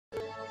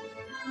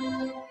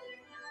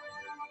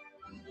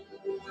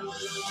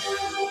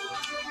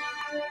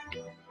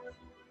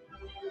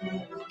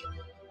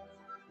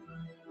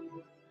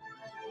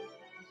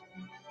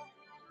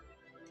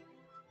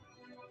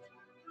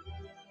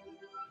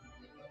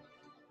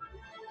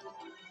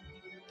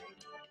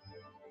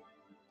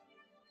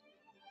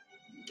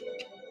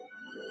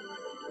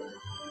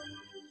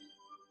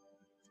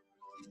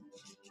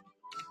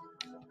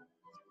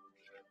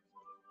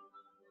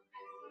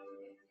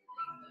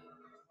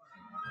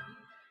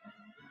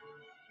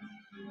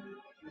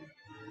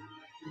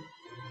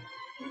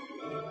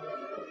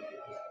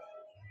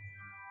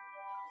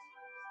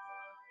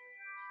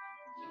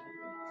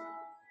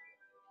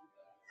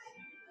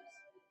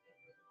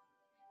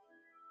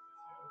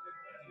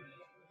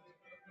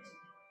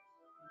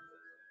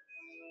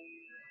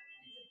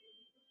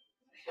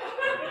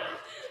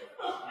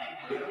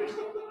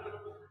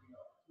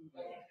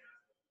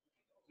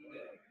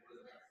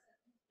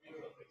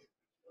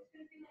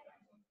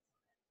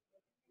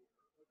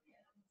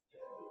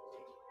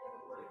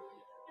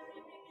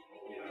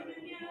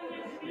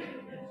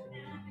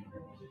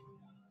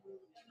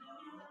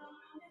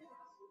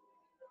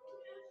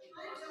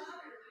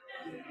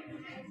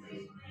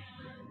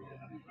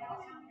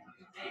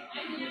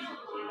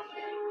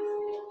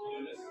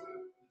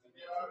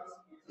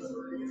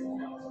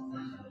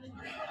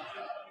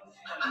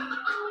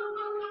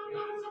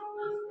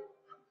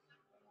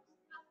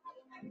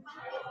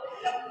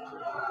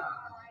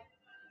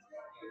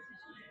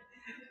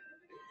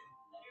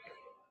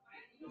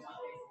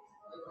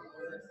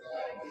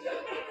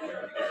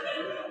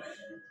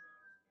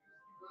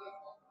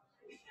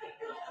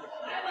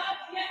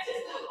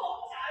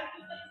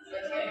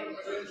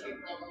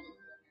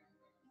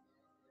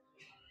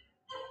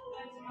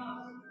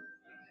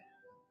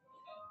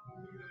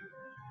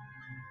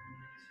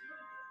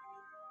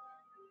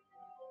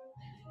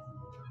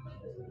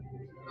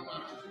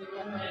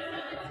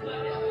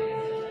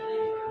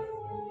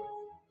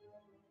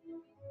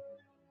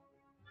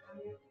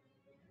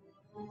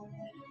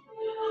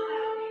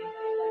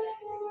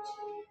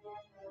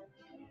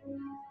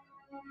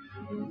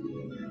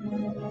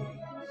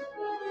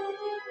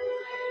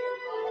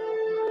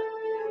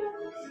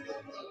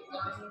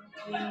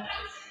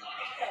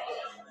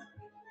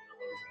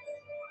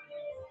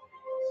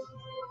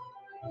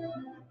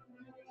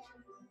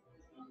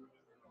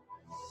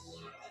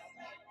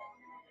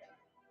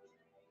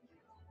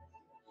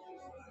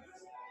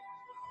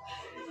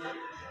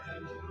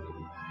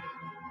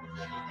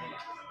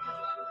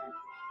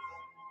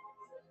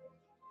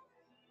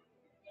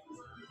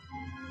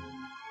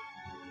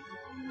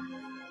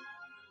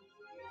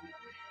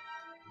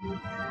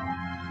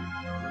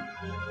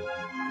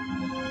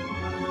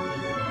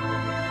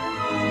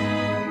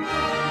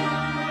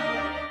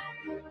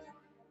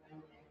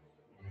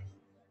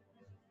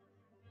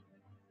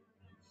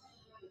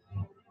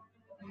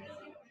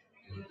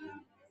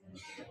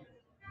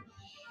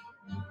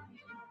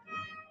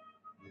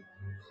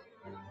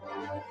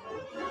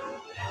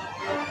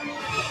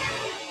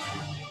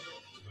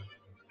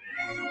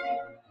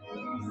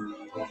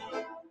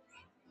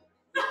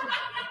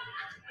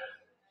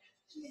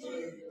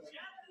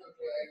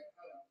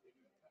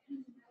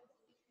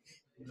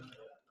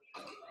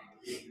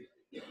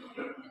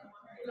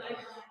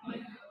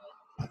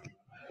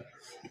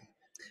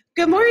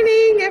Good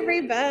morning,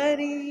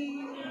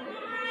 everybody.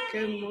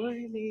 Good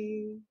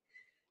morning.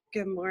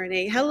 Good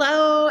morning.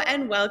 Hello,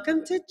 and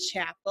welcome to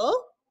chapel.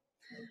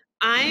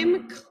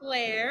 I'm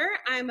Claire.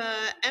 I'm a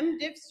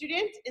MDiv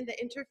student in the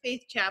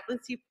Interfaith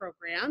Chaplaincy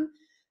program.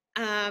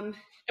 And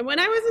when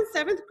I was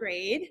in 7th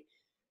grade,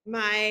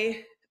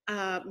 my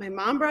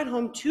mom brought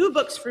home 2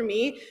 books for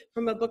me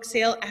from a book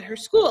sale at her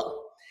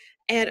school.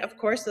 And of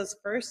course, those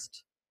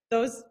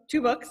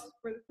 2 books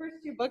were the first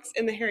 2 books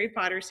in the Harry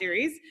Potter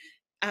series.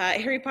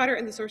 Harry Potter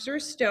and the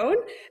Sorcerer's Stone,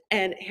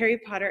 and Harry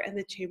Potter and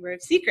the Chamber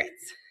of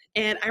Secrets.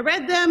 And I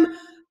read them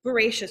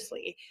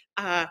voraciously.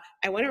 I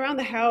went around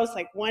the house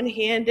like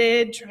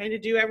one-handed, trying to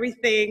do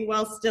everything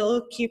while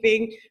still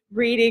keeping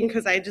reading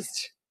because I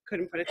just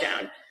couldn't put it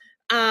down.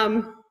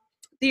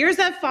 The years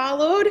that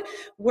followed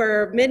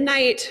were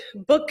midnight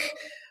book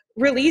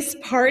release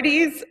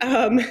parties.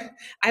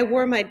 I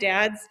wore my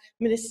dad's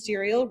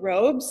ministerial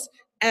robes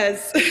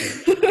as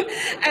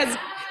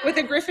with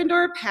a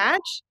Gryffindor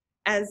patch,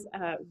 as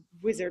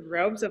wizard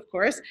robes, of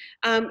course.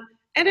 And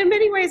in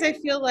many ways, I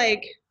feel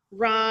like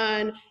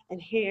Ron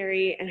and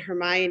Harry and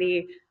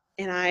Hermione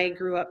and I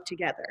grew up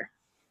together.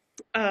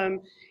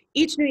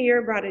 Each new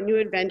year brought a new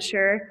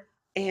adventure,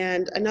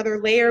 and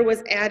another layer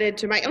was added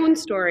to my own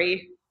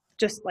story,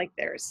 just like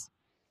theirs.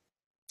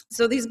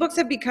 So these books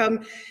have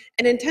become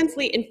an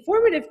intensely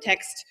informative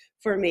text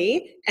for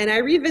me, and I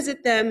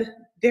revisit them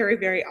very,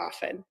 very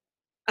often.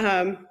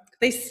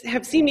 They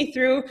have seen me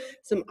through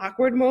some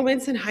awkward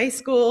moments in high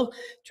school,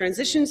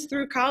 transitions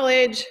through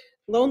college,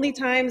 lonely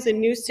times in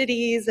new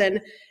cities,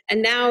 and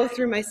now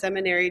through my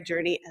seminary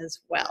journey as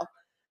well.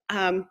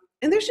 And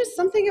there's just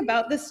something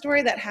about this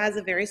story that has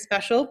a very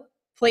special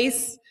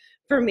place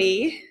for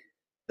me.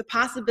 The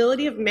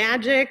possibility of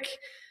magic,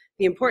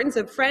 the importance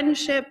of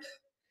friendship,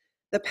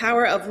 the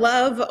power of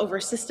love over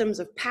systems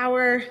of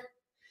power.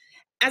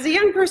 As a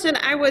young person,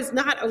 I was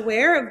not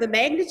aware of the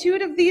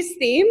magnitude of these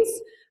themes,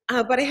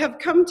 but I have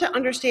come to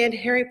understand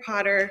Harry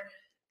Potter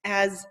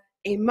as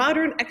a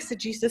modern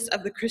exegesis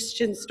of the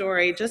Christian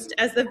story, just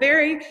as the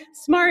very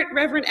smart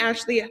Reverend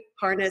Ashley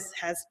Harness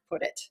has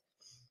put it.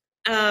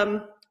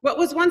 What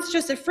was once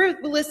just a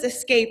frivolous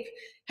escape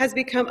has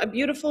become a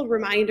beautiful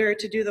reminder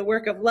to do the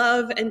work of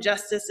love and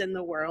justice in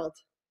the world.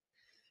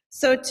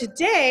 So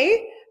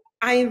today,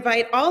 I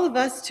invite all of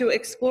us to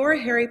explore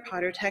Harry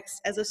Potter texts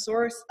as a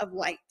source of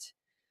light,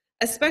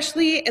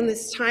 especially in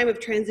this time of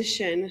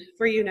transition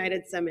for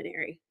United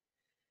Seminary.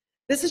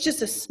 This is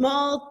just a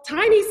small,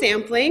 tiny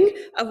sampling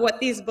of what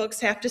these books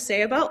have to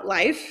say about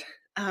life.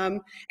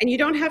 And you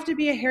don't have to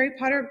be a Harry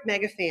Potter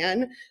mega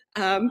fan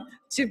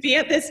to be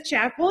at this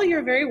chapel.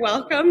 You're very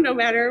welcome, no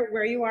matter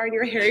where you are in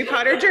your Harry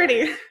Potter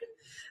journey.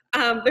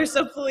 There's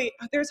hopefully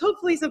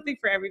something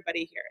for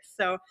everybody here.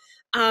 So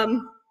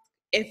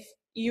if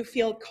you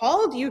feel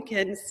called, you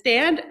can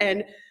stand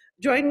and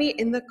join me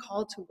in the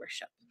call to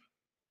worship.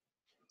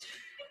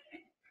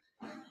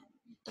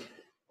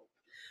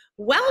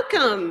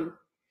 Welcome.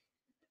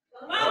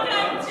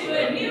 Welcome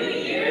to a new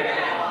year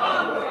at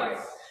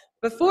Hogwarts.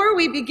 Before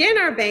we begin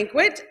our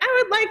banquet,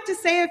 I would like to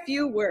say a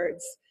few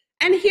words.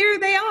 And here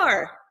they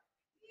are.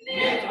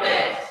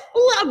 Nitwit.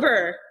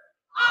 Blubber.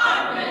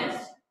 Oddment.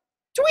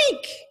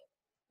 Tweak.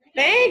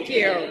 Thank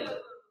you.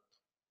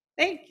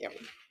 Thank you.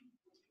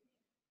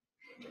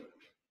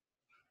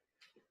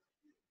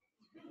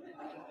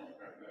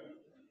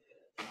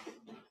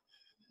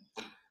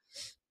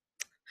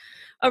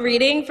 A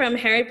reading from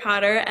Harry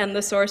Potter and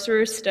the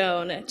Sorcerer's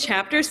Stone,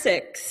 Chapter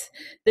 6,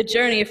 The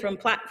Journey from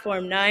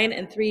Platform 9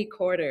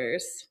 3/4.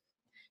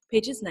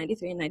 Pages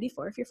 93 and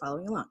 94 if you're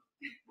following along.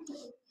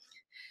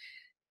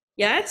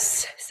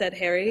 Yes, said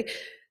Harry.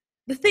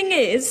 The thing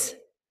is,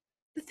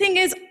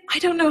 I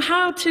don't know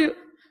how to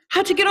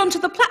get onto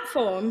the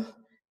platform,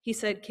 he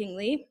said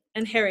kingly,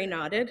 and Harry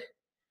nodded.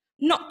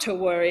 Not to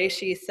worry,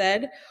 she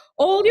said.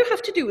 All you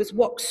have to do is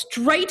walk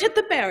straight at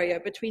the barrier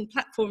between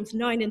platforms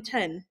 9 and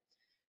 10.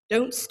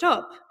 Don't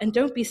stop, and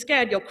don't be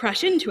scared you'll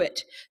crash into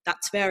it.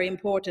 That's very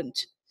important.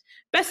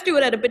 Best do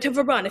it at a bit of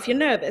a run if you're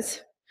nervous.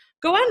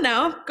 Go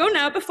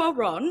now before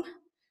Ron.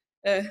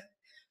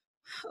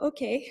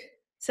 Okay,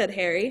 said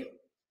Harry.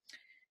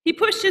 He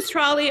pushed his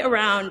trolley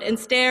around and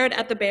stared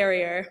at the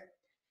barrier.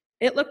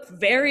 It looked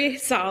very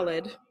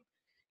solid.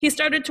 He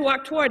started to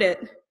walk toward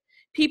it.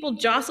 People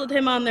jostled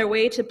him on their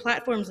way to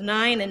platforms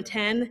 9 and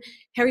 10.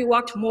 Harry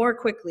walked more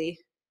quickly.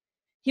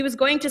 He was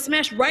going to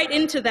smash right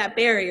into that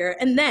barrier,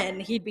 and then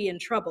he'd be in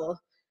trouble.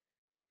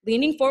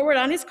 Leaning forward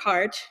on his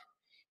cart,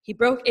 he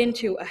broke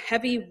into a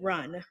heavy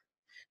run.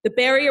 The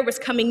barrier was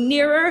coming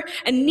nearer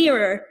and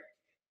nearer.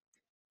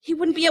 He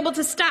wouldn't be able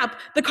to stop.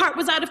 The cart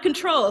was out of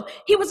control.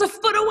 He was a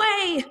foot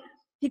away.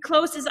 He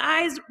closed his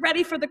eyes,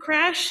 ready for the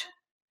crash.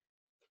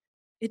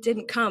 It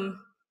didn't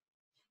come.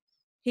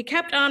 He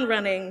kept on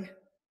running.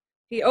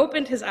 He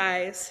opened his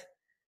eyes.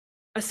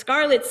 A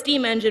scarlet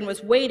steam engine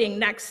was waiting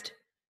next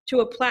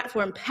to a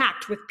platform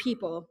packed with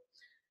people.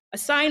 A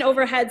sign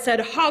overhead said,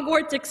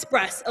 Hogwarts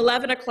Express,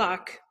 11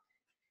 o'clock.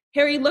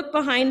 Harry looked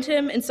behind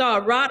him and saw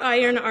a wrought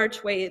iron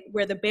archway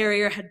where the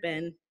barrier had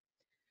been,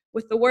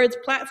 with the words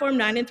Platform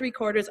 9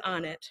 3/4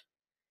 on it.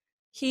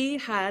 He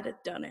had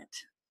done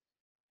it.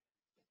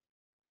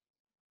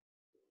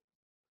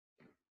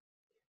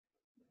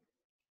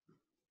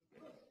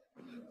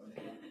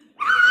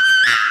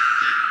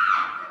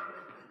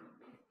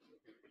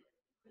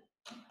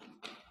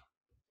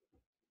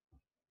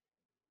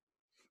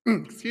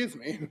 Excuse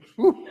me.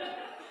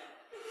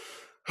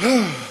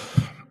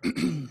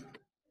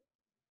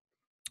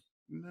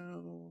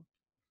 No.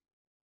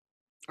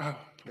 Oh,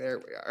 there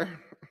we are.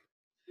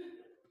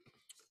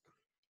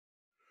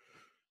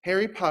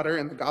 Harry Potter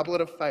and the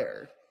Goblet of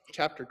Fire,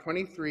 Chapter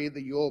 23,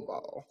 The Yule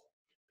Ball,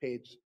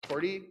 page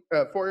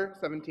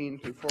 417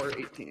 to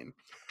 418,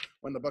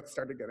 when the book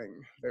started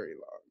getting very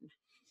long.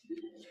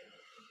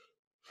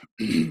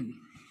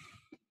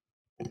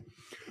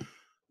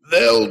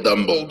 Well,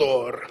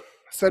 Dumbledore,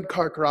 said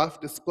Karkaroff,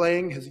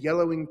 displaying his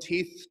yellowing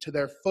teeth to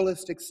their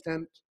fullest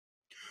extent.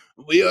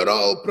 We are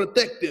all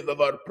protective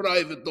of our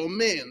private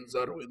domains,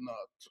 are we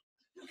not?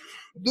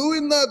 Do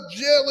we not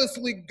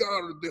jealously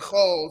guard the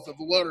halls of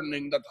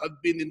learning that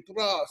have been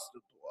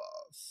entrusted to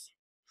us?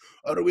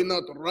 Are we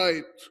not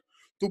right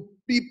to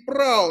be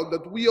proud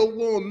that we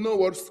alone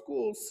know our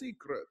school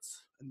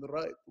secrets and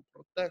right to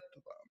protect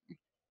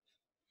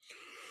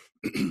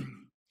them?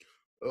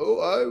 Oh,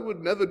 I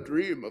would never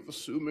dream of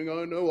assuming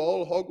I know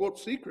all Hogwarts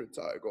secrets,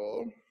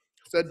 Igor,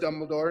 said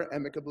Dumbledore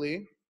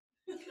amicably.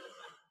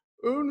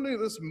 Only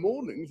this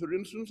morning, for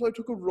instance, I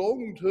took a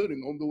wrong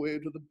turning on the way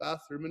to the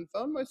bathroom and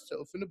found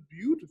myself in a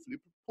beautifully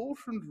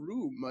proportioned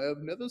room I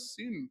have never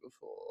seen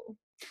before,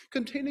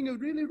 containing a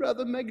really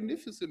rather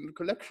magnificent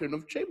collection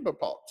of chamber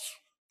pots.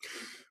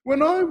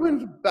 When I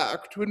went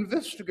back to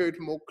investigate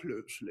more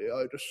closely,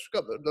 I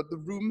discovered that the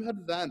room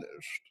had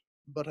vanished,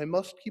 but I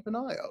must keep an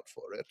eye out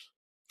for it.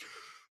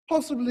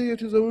 Possibly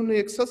it is only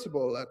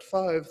accessible at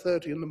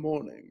 5:30 in the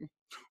morning,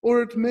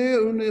 or it may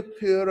only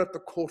appear at the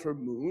quarter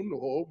moon,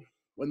 or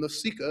when the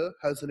seeker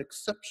has an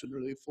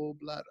exceptionally full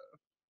bladder.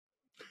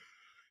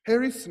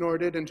 Harry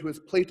snorted into his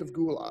plate of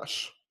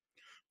goulash.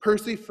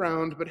 Percy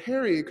frowned, but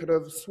Harry could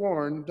have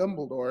sworn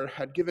Dumbledore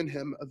had given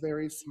him a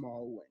very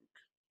small wink.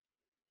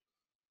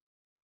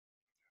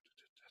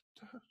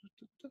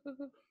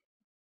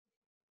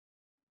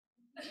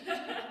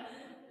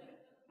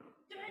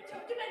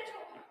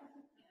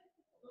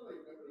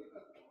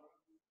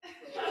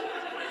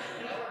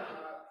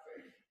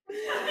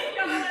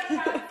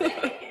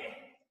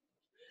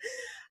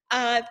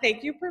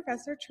 Thank you,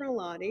 Professor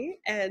Trelawney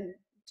and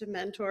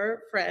Dementor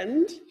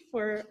friend,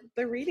 for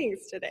the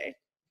readings today.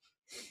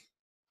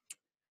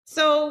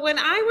 So when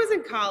I was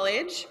in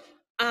college,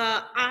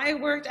 I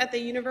worked at the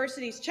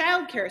university's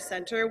child care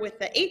center with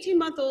the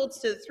 18-month-olds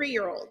to the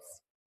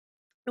 3-year-olds.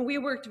 And we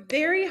worked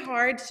very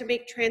hard to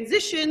make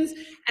transitions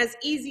as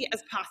easy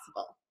as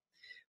possible.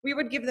 We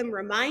would give them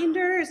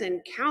reminders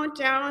and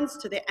countdowns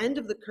to the end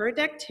of the current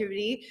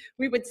activity.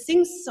 We would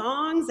sing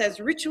songs as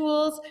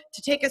rituals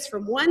to take us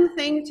from one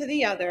thing to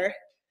the other.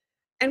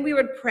 And we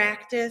would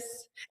practice,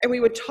 and we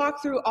would talk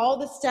through all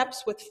the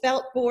steps with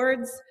felt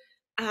boards,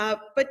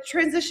 but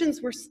transitions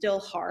were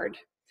still hard.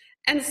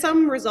 And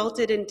some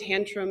resulted in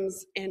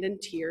tantrums and in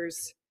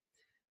tears.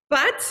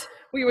 But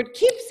we would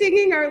keep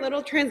singing our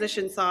little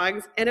transition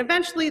songs, and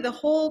eventually the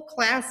whole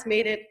class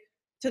made it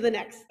to the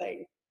next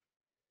thing.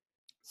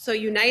 So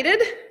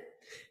united,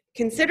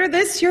 consider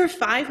this your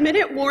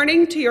 5-minute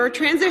warning to your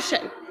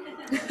transition.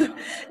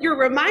 Your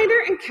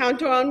reminder and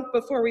countdown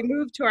before we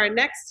move to our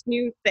next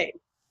new thing.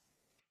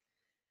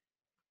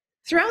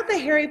 Throughout the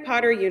Harry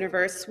Potter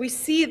universe, we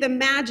see the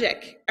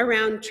magic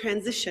around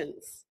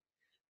transitions,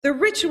 the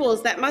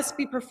rituals that must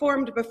be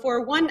performed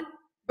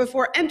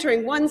before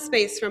entering one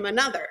space from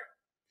another.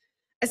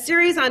 A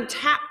series on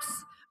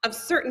taps of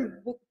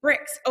certain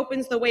bricks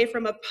opens the way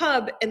from a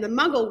pub in the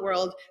Muggle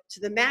world to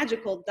the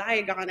magical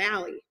Diagon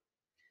Alley.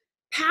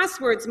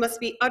 Passwords must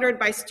be uttered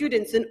by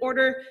students in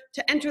order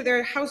to enter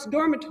their house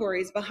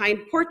dormitories behind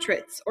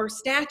portraits or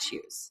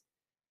statues.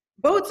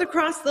 Boats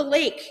across the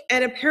lake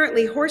and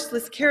apparently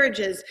horseless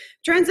carriages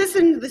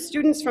transition the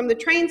students from the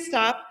train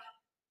stop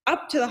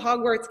up to the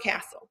Hogwarts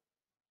castle.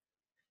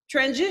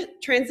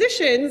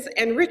 Transitions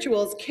and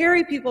rituals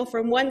carry people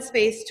from one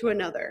space to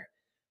another,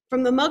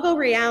 from the Muggle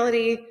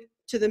reality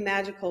to the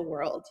magical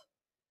world.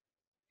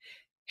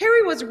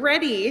 Harry was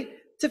ready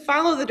to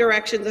follow the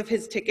directions of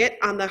his ticket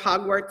on the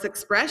Hogwarts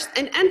Express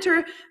and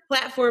enter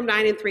platform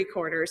 9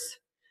 3/4,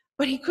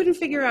 but he couldn't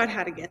figure out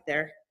how to get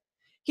there.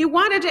 He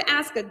wanted to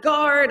ask a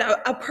guard,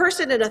 a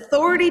person in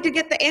authority to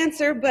get the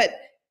answer, but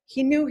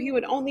he knew he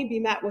would only be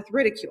met with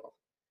ridicule.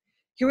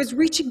 He was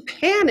reaching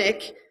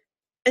panic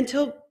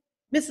until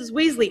Mrs.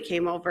 Weasley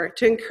came over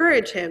to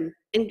encourage him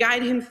and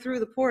guide him through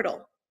the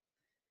portal.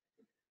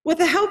 With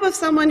the help of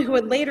someone who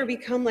would later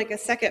become like a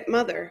second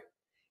mother,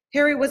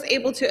 Harry was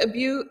able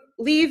to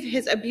leave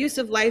his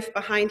abusive life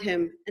behind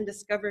him and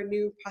discover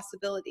new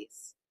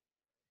possibilities.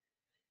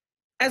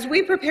 As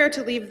we prepare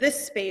to leave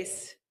this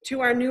space to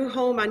our new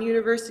home on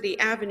University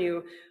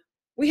Avenue,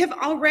 we have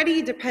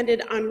already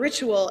depended on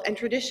ritual and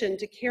tradition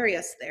to carry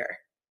us there.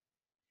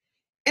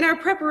 In our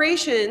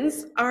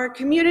preparations, our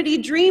community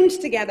dreamed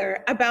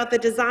together about the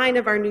design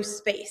of our new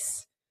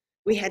space.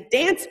 We had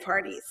dance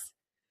parties.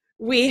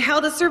 We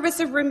held a service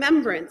of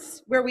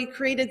remembrance where we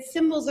created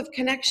symbols of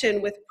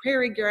connection with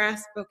prairie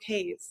grass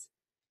bouquets.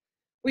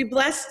 We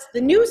blessed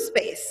the new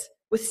space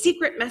with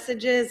secret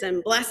messages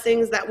and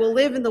blessings that will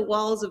live in the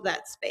walls of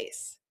that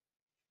space.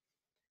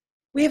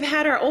 We have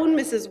had our own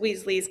Mrs.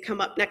 Weasleys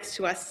come up next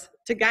to us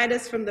to guide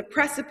us from the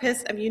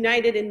precipice of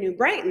United in New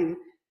Brighton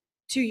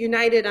to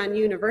United on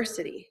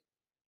University.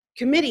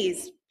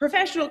 Committees,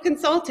 professional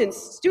consultants,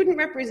 student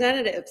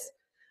representatives,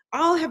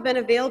 all have been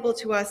available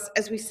to us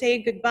as we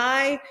say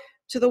goodbye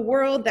to the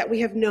world that we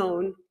have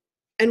known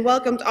and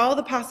welcomed all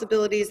the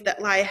possibilities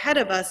that lie ahead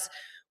of us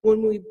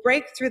when we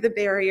break through the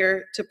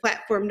barrier to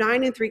platform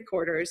 9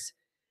 3/4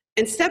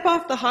 and step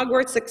off the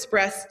Hogwarts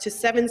Express to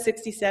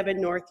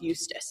 767 North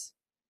Eustis.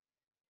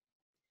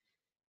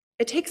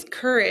 It takes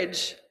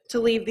courage to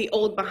leave the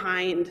old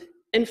behind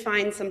and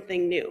find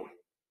something new.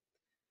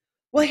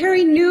 Well,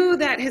 Harry knew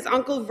that his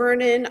Uncle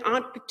Vernon,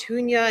 Aunt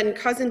Petunia, and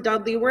Cousin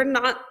Dudley were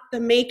not the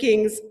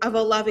makings of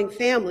a loving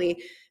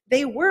family.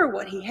 They were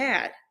what he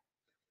had.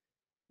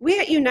 We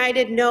at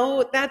United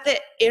know that the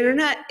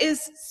internet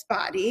is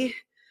spotty,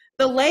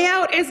 the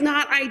layout is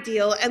not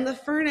ideal, and the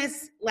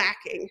furnace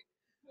lacking.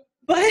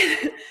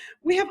 But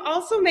we have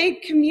also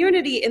made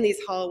community in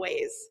these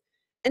hallways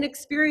and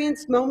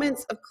experienced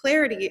moments of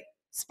clarity,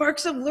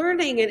 sparks of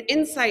learning and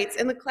insights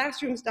in the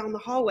classrooms down the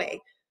hallway,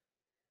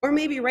 or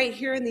maybe right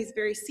here in these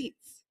very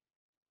seats.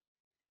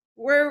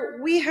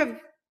 Where we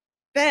have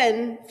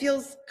been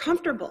feels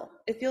comfortable,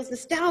 it feels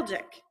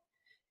nostalgic.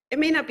 It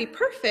may not be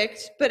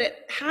perfect, but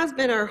it has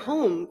been our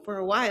home for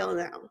a while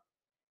now.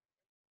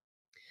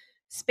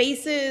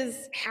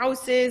 Spaces,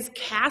 houses,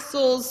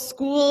 castles,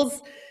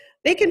 schools,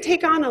 they can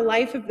take on a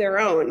life of their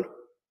own.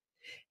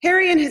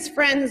 Harry and his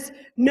friends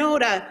know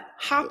to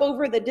hop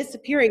over the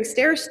disappearing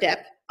stair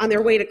step on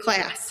their way to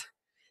class.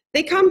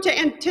 They come to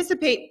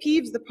anticipate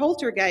Peeves the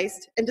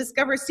poltergeist and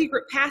discover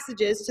secret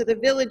passages to the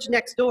village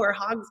next door,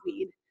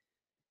 Hogsmeade.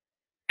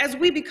 As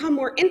we become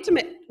more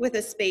intimate with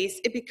a space,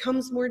 it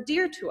becomes more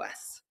dear to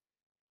us.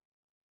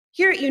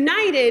 Here at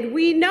United,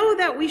 we know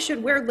that we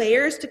should wear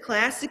layers to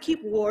class to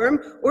keep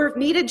warm, or if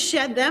needed,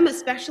 shed them,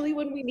 especially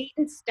when we meet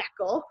in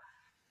Steckle.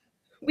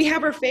 We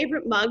have our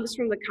favorite mugs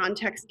from the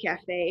Context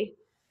Cafe.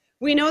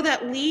 We know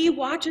that Lee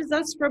watches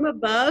us from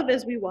above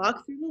as we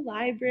walk through the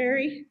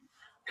library.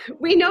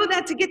 We know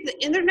that to get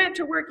the internet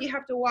to work, you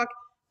have to walk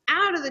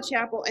out of the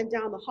chapel and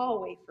down the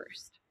hallway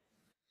first.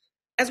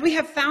 As we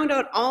have found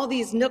out all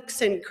these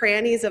nooks and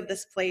crannies of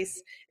this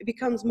place, it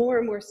becomes more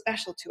and more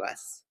special to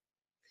us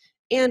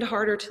and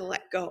harder to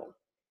let go.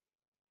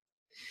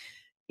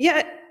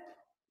 Yet,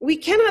 we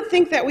cannot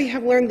think that we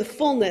have learned the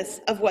fullness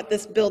of what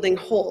this building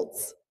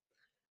holds.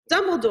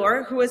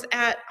 Dumbledore, who was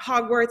at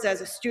Hogwarts as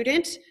a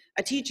student,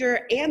 a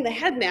teacher, and the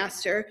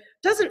headmaster,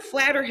 doesn't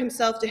flatter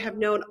himself to have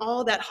known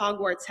all that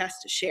Hogwarts has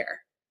to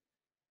share.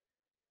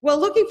 While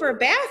looking for a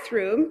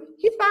bathroom,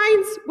 he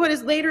finds what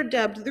is later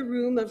dubbed the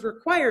Room of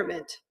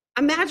Requirement,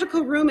 a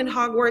magical room in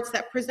Hogwarts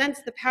that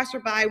presents the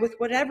passerby with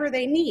whatever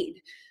they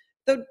need.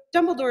 Though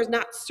Dumbledore is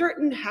not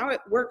certain how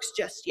it works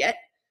just yet,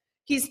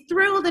 he's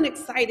thrilled and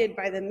excited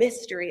by the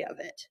mystery of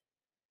it.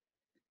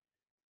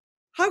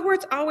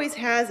 Hogwarts always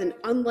has an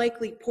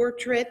unlikely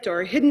portrait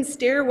or hidden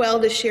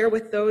stairwell to share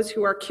with those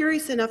who are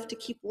curious enough to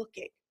keep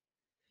looking.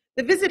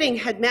 The visiting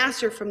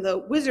headmaster from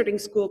the wizarding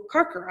school,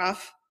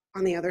 Karkaroff,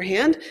 on the other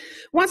hand,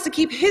 wants to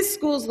keep his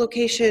school's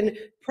location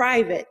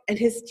private and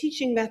his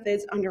teaching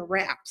methods under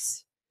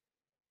wraps.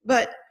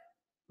 But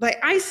by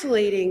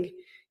isolating,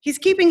 he's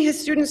keeping his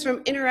students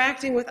from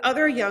interacting with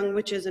other young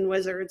witches and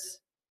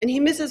wizards, and he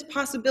misses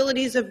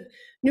possibilities of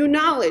new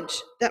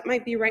knowledge that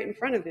might be right in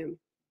front of him.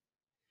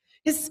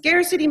 His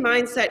scarcity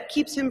mindset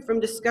keeps him from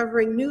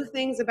discovering new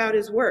things about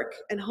his work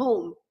and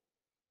home.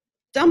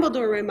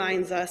 Dumbledore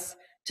reminds us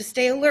to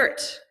stay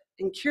alert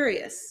and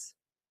curious.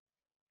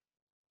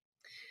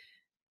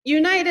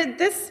 United,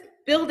 this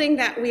building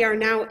that we are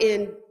now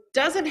in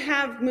doesn't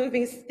have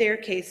moving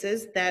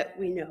staircases that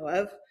we know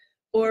of,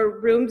 or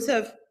rooms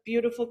of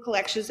beautiful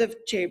collections of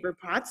chamber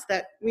pots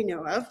that we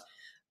know of,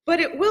 but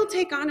it will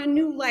take on a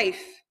new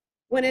life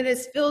when it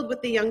is filled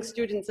with the young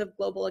students of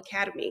Global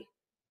Academy.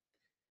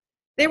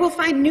 They will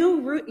find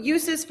new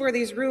uses for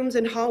these rooms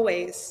and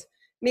hallways,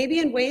 maybe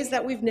in ways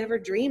that we've never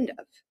dreamed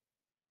of,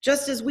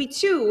 just as we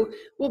too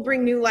will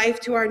bring new life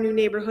to our new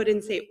neighborhood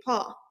in St.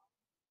 Paul.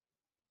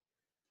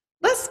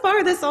 Thus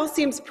far, this all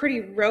seems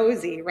pretty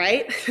rosy,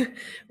 right?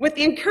 With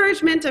the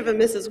encouragement of a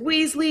Mrs.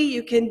 Weasley,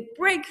 you can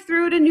break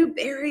through to new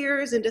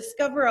barriers and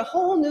discover a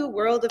whole new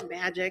world of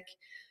magic,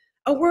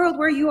 a world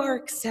where you are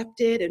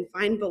accepted and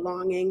find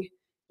belonging.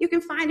 You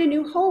can find a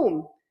new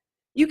home.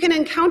 You can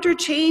encounter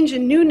change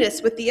and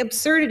newness with the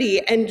absurdity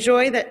and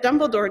joy that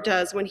Dumbledore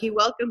does when he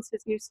welcomes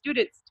his new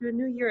students to a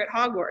new year at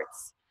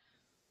Hogwarts.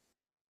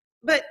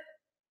 But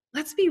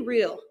let's be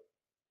real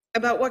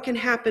about what can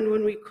happen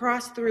when we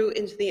cross through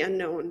into the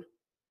unknown.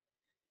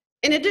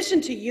 In addition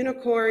to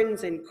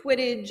unicorns and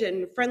Quidditch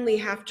and friendly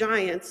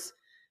half-giants,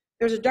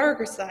 there's a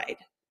darker side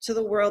to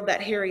the world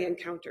that Harry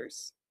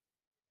encounters.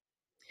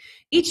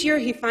 Each year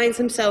he finds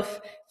himself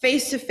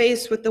face to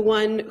face with the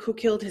one who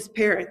killed his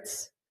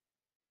parents.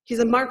 He's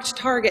a marked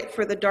target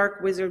for the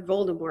dark wizard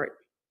Voldemort.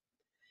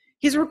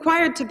 He's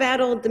required to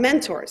battle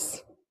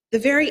Dementors, the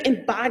very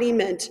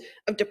embodiment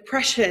of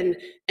depression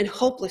and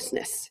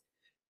hopelessness,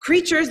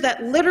 creatures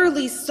that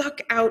literally suck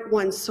out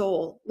one's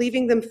soul,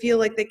 leaving them feel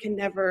like they can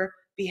never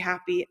be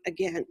happy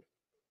again.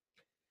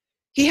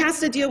 He has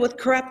to deal with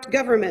corrupt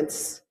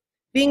governments,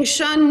 being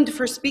shunned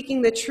for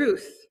speaking the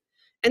truth,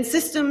 and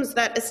systems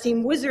that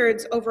esteem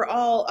wizards over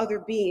all other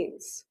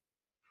beings.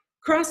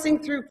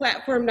 Crossing through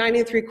platform 9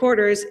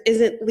 3/4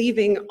 isn't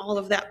leaving all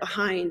of that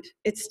behind.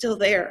 It's still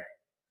there.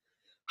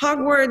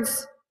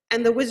 Hogwarts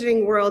and the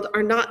wizarding world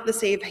are not the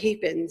safe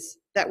havens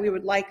that we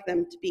would like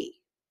them to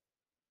be.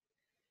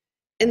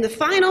 In the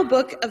final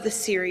book of the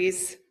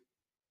series,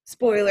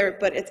 spoiler,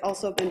 but it's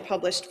also been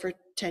published for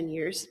 10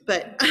 years,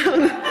 but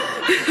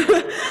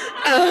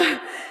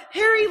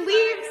Harry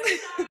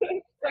leaves,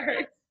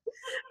 sorry.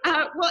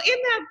 Well, in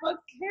that book,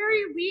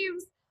 Harry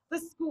leaves the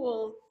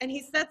school and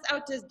he sets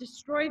out to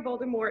destroy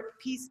Voldemort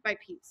piece by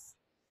piece.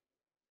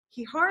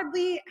 He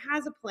hardly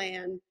has a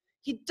plan.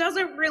 He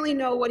doesn't really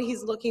know what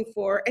he's looking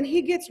for, and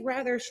he gets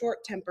rather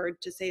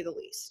short-tempered, to say the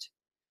least.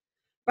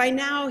 By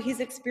now, he's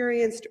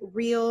experienced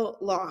real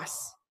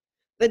loss.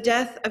 The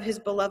death of his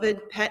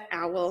beloved pet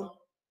owl,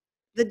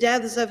 the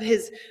deaths of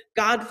his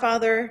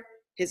godfather,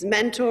 his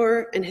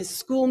mentor, and his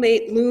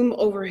schoolmate loom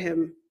over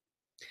him.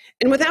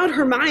 And without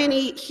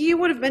Hermione, he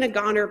would have been a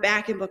goner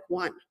back in book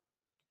 1.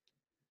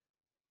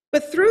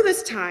 But through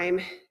this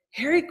time,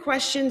 Harry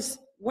questions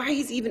why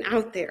he's even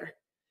out there.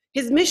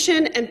 His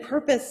mission and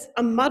purpose,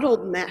 a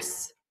muddled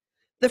mess.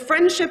 The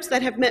friendships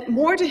that have meant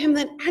more to him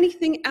than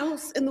anything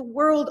else in the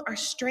world are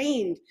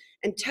strained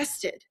and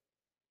tested.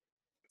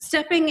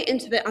 Stepping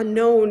into the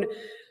unknown,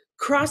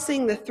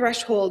 crossing the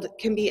threshold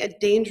can be a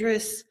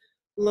dangerous,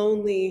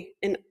 lonely,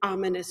 and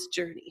ominous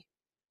journey.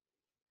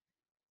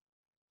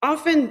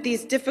 Often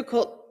these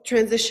difficult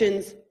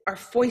transitions are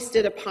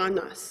foisted upon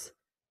us.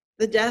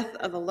 The death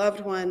of a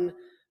loved one,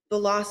 the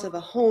loss of a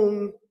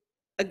home,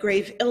 a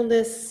grave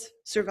illness,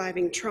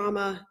 surviving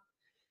trauma.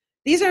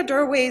 These are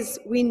doorways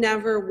we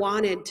never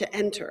wanted to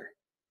enter.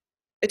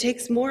 It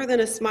takes more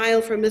than a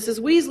smile from Mrs.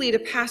 Weasley to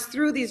pass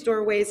through these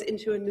doorways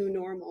into a new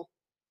normal.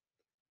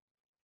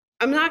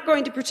 I'm not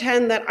going to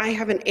pretend that I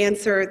have an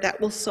answer that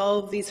will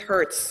solve these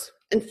hurts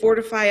and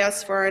fortify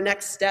us for our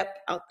next step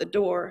out the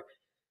door.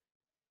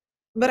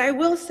 But I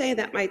will say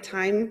that my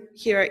time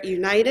here at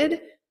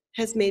United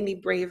has made me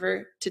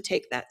braver to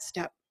take that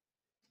step.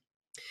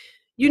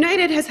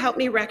 United has helped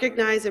me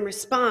recognize and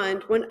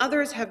respond when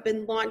others have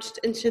been launched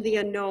into the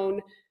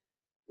unknown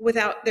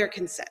without their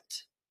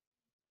consent.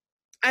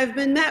 I've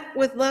been met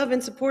with love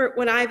and support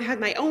when I've had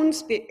my own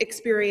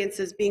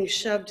experiences being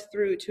shoved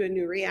through to a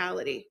new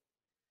reality.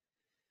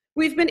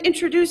 We've been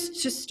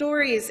introduced to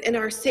stories in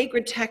our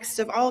sacred texts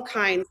of all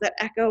kinds that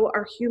echo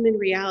our human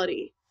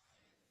reality,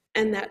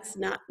 and that's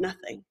not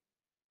nothing.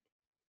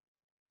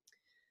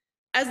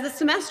 As the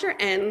semester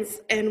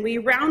ends and we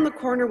round the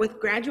corner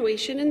with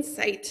graduation in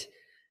sight,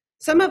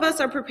 some of us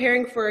are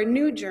preparing for a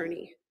new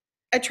journey,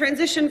 a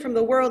transition from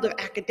the world of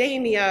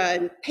academia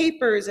and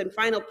papers and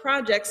final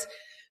projects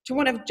to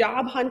one of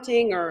job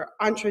hunting or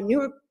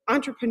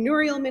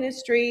entrepreneurial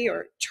ministry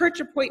or church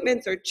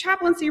appointments or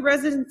chaplaincy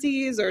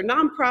residencies or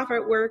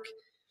nonprofit work.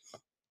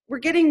 We're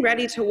getting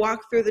ready to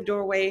walk through the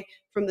doorway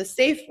from the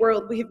safe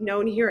world we've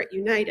known here at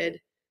United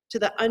to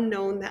the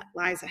unknown that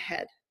lies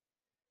ahead.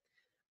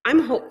 I'm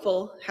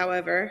hopeful,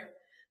 however,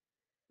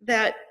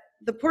 that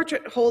the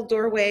portrait hole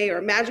doorway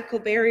or magical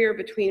barrier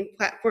between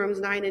platforms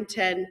 9 and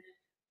 10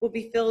 will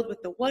be filled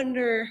with the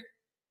wonder,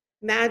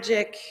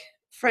 magic,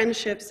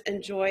 friendships,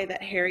 and joy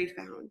that Harry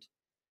found.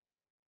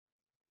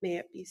 May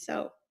it be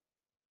so.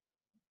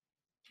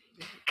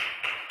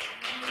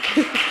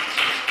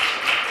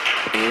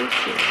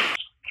 Thank you.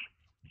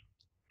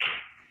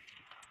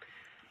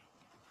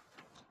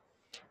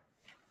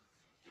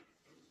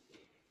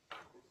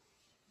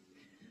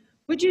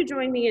 Would you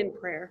join me in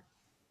prayer?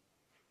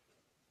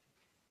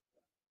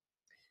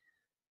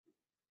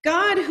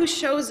 God, who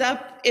shows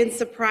up in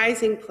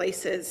surprising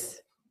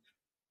places,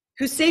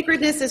 whose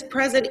sacredness is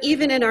present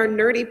even in our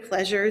nerdy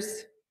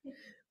pleasures,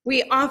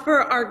 we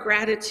offer our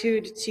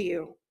gratitude to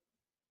you.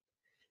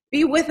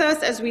 Be with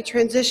us as we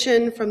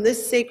transition from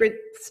this sacred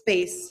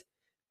space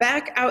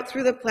back out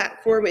through the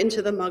platform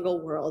into the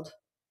Muggle world.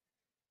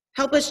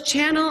 Help us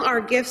channel our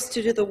gifts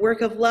to do the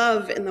work of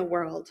love in the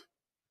world.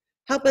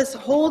 Help us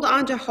hold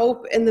on to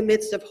hope in the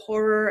midst of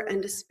horror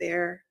and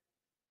despair.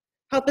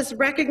 Help us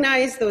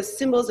recognize those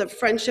symbols of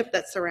friendship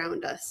that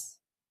surround us.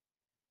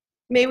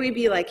 May we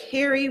be like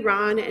Harry,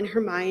 Ron, and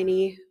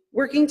Hermione,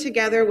 working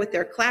together with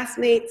their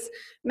classmates,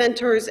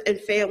 mentors, and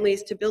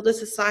families to build a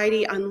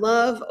society on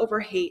love over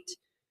hate,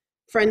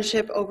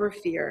 friendship over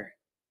fear.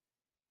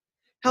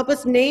 Help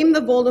us name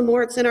the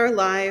Voldemorts in our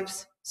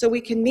lives so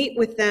we can meet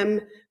with them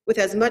with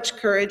as much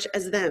courage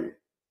as them.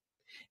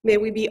 May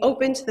we be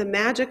open to the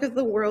magic of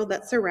the world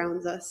that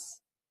surrounds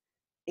us.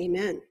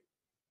 Amen.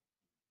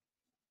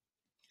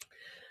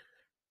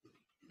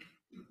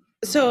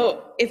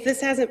 So if this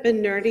hasn't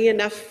been nerdy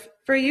enough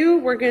for you,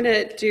 we're going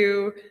to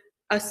do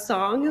a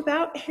song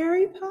about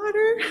Harry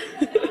Potter.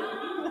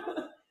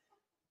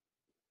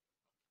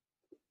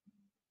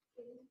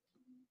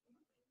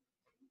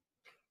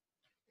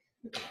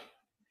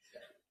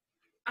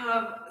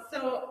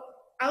 So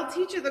I'll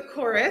teach you the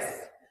chorus,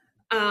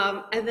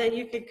 and then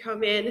you can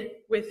come in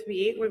with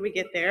me when we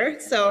get there.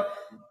 So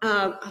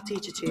I'll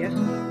teach it to you.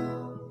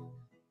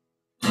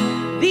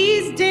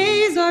 These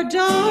days are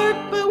dark,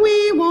 but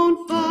we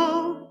won't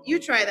fall. You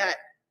try that.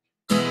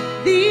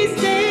 These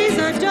days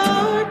are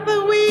dark,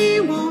 but we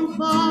won't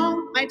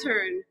fall. My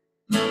turn.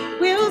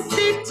 We'll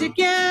stick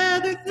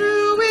together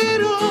through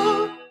it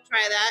all.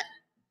 Try that.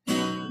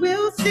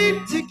 We'll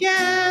stick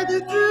together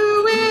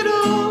through it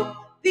all.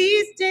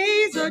 These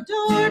days are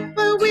dark,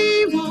 but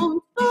we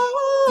won't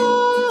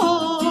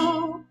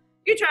fall.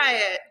 You try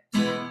it.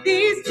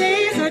 These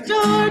days are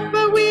dark,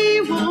 but we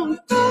won't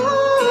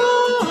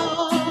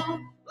fall.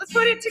 Let's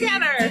put it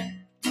together.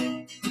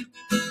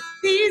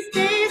 These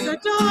days are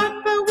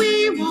dark, but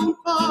we won't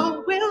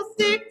fall. We'll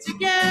stick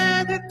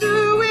together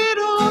through it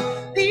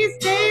all. These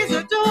days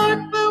are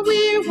dark, but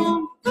we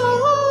won't fall.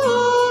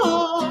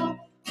 Oh,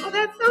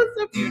 that sounds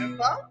so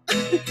beautiful.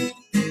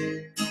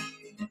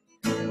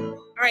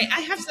 All right,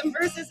 I have some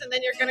verses, and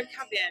then you're going to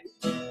come in.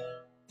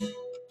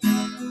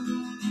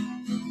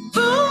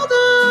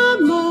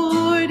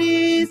 Voldemort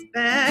is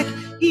back.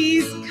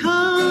 He's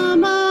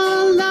come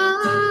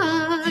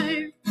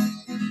alive.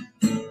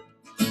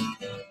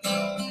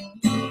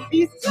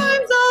 These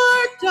times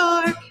are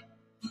dark,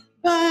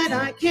 but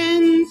I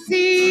can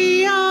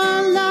see a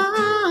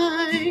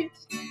light.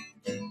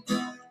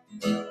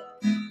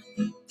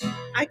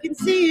 I can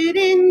see it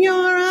in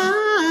your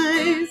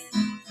eyes.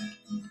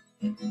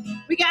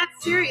 We got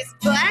Sirius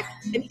Black,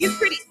 and he's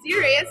pretty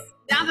serious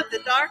now that the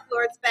Dark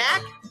Lord's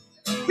back.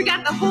 We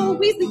got the whole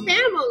Weasley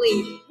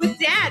family, with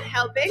Dad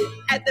helping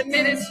at the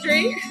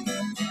ministry.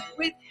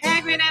 With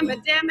Hagrid and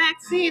Madame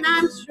Maxine,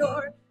 I'm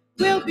sure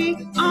we'll be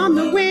on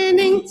the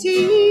winning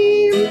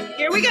team.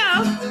 Here we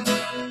go.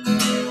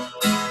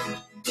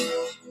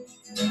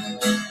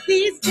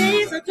 These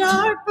days are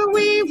dark, but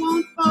we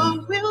won't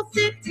fall. We'll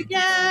stick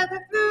together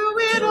through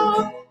it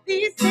all.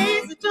 These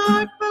days are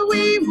dark, but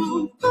we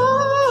won't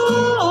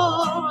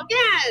fall.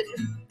 Again.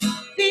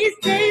 These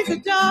days are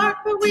dark,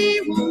 but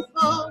we won't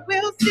fall.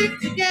 We'll stick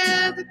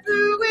together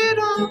through it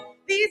all.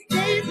 These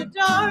days are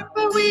dark,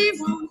 but we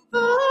won't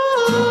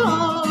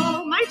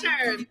fall. My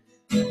turn.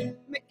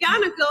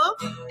 McGonagall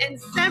and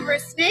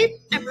Severus Snape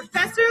and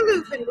Professor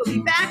Lupin will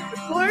be back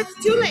before it's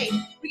too late.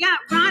 We got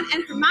Ron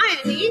and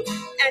Hermione,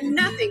 and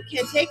nothing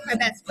can take my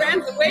best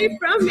friends away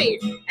from me.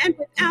 And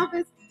with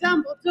Albus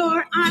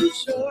Dumbledore, I'm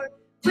sure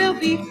we'll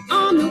be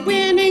on the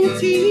winning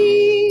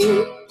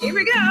team. Here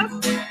we go.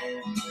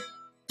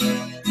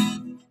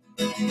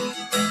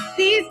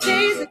 These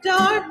days are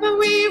dark, but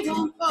we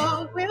won't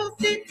fall. We'll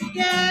stick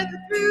together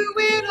through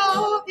it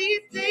all.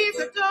 These days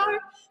are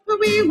dark, but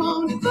we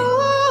won't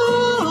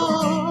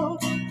fall.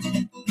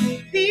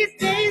 These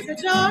days are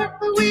dark,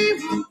 but we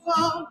won't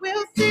fall.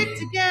 We'll stick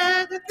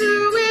together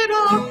through it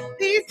all.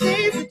 These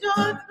days are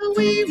dark, but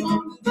we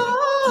won't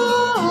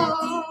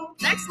fall.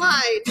 Next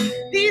slide.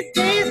 These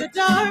days are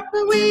dark,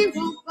 but we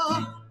won't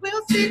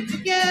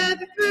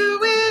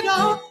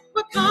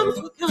comes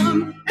will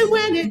come, and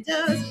when it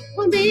does,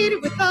 we'll meet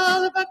it with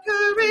all of our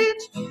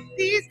courage.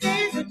 These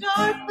days are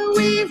dark, but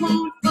we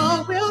won't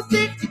fall. We'll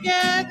stick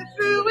together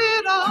through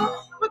it all.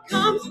 What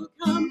comes will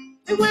come,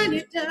 and when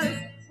it does,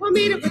 we'll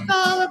meet it with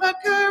all of our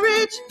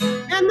courage.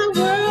 And the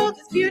world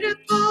is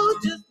beautiful,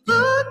 just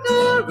look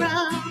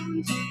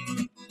around.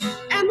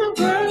 And the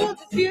world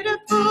is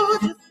beautiful,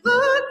 just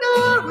look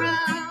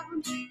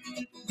around.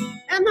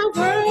 And the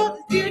world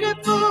is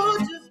beautiful,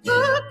 just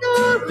look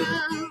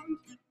around.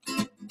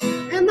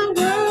 And the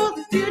world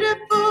is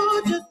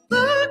beautiful, just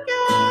look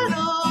at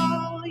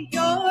all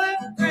your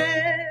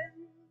friends.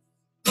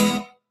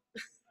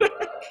 Thank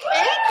you.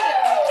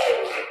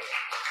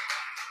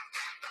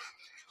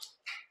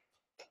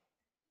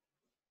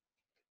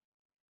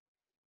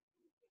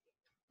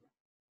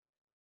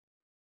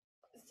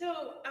 So,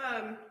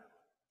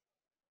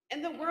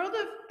 in the world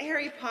of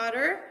Harry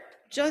Potter,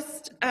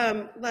 just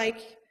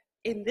like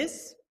in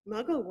this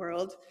Muggle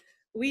world,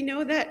 we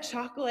know that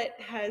chocolate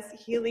has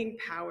healing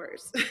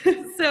powers.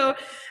 So,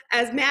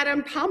 as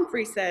Madame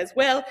Pomfrey says,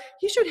 well,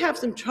 you should have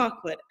some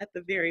chocolate at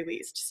the very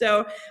least.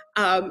 So,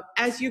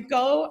 as you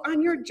go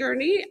on your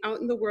journey out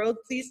in the world,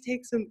 please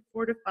take some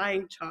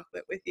fortifying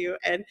chocolate with you.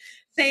 And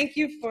thank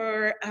you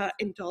for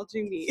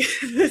indulging me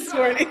this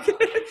morning.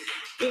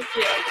 Thank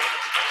you.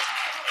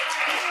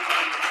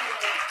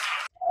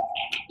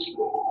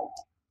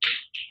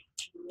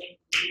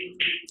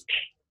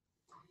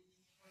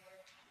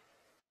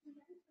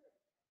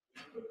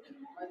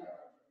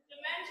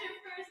 Dementia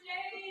first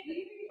aid.